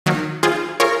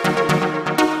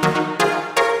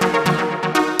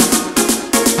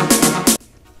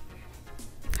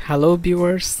Hello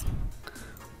viewers,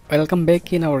 welcome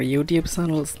back in our YouTube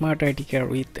channel Smart IT Care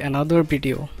with another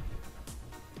video.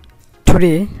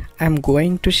 Today I am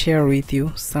going to share with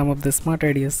you some of the smart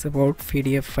ideas about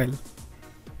PDF file.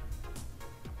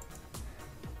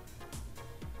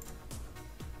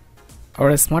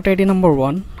 Our smart idea number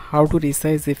 1, how to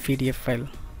resize a PDF file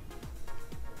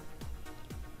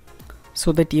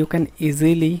so that you can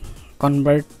easily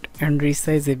convert and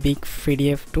resize a big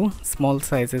PDF to small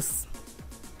sizes.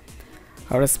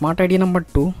 Our smart idea number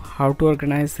 2, how to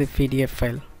organize a PDF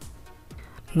file.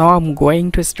 Now I'm going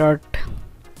to start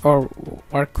or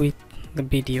work with the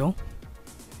video.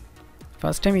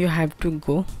 First time you have to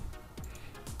go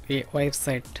a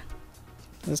website,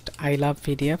 just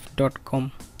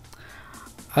ilovepdf.com.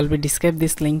 I'll be describe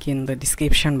this link in the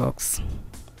description box.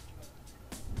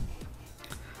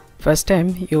 First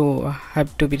time you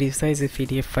have to be resize a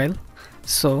PDF file,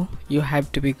 so you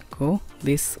have to be go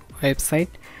this website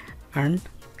and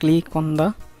click on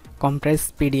the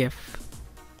compress PDF.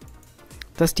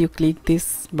 Just you click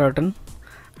this button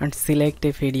and select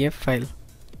a PDF file.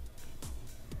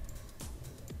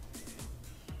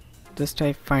 Just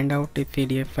I find out a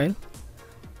PDF file.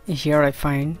 Here I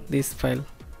find this file.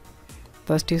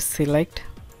 Just you select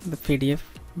the PDF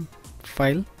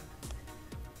file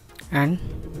and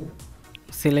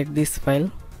select this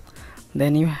file.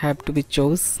 Then you have to be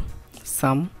choose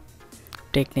some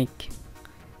technique.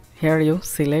 Here you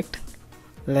select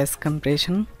less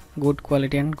compression, good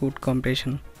quality and good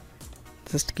compression.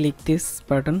 Just click this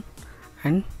button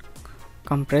and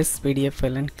compress PDF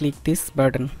file and click this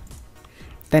button.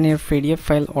 Then your PDF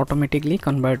file automatically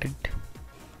converted.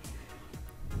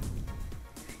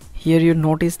 Here you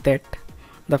notice that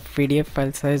the PDF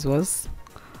file size was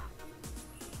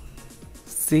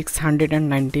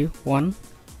 691.27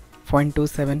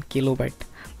 kilobyte.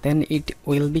 Then it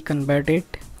will be converted,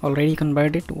 already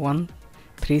converted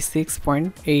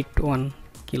 136.81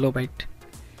 kilobyte.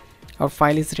 Our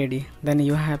file is ready. Then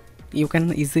you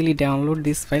can easily download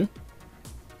this file.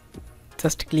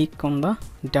 Just click on the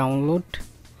download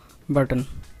button,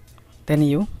 then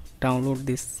you download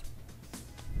this.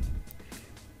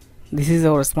 This is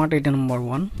our smart idea number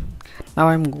 1. Now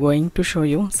I'm going to show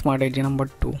you smart idea number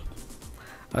 2.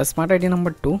 Smart idea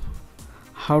number 2,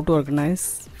 how to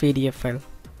organize PDF file.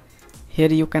 Here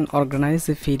you can organize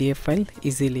a PDF file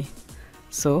easily.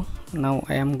 So now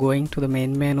I am going to the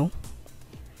main menu.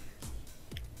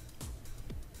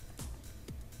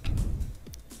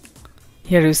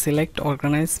 Here you select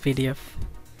organize PDF.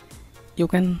 You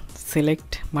can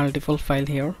select multiple file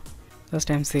here.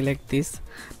 Just I am select this.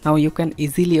 Now you can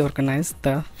easily organize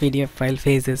the PDF file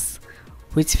phases.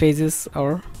 Which phases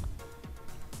are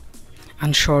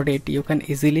unsorted, you can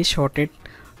easily sort it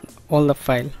all the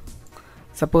file.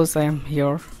 Suppose I am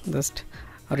here, just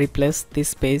replace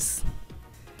this page,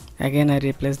 again I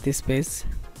replace this page.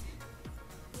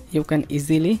 You can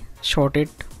easily sort it,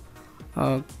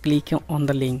 click on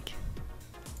the link.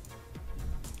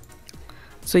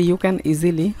 So you can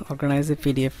easily organize a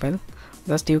PDF file.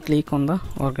 Just you click on the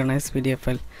organize PDF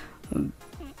file.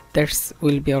 That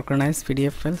will be organized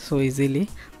PDF file so easily.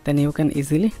 Then you can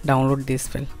easily download this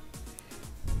file.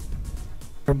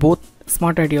 Both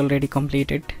smart idea already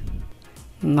completed.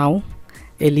 Now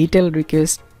a little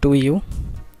request to you.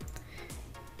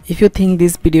 If you think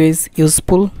this video is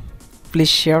useful, please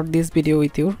share this video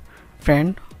with your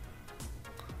friend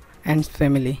and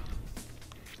family.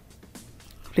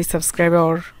 Please subscribe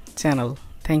our channel.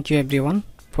 Thank you everyone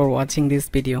for watching this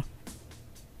video.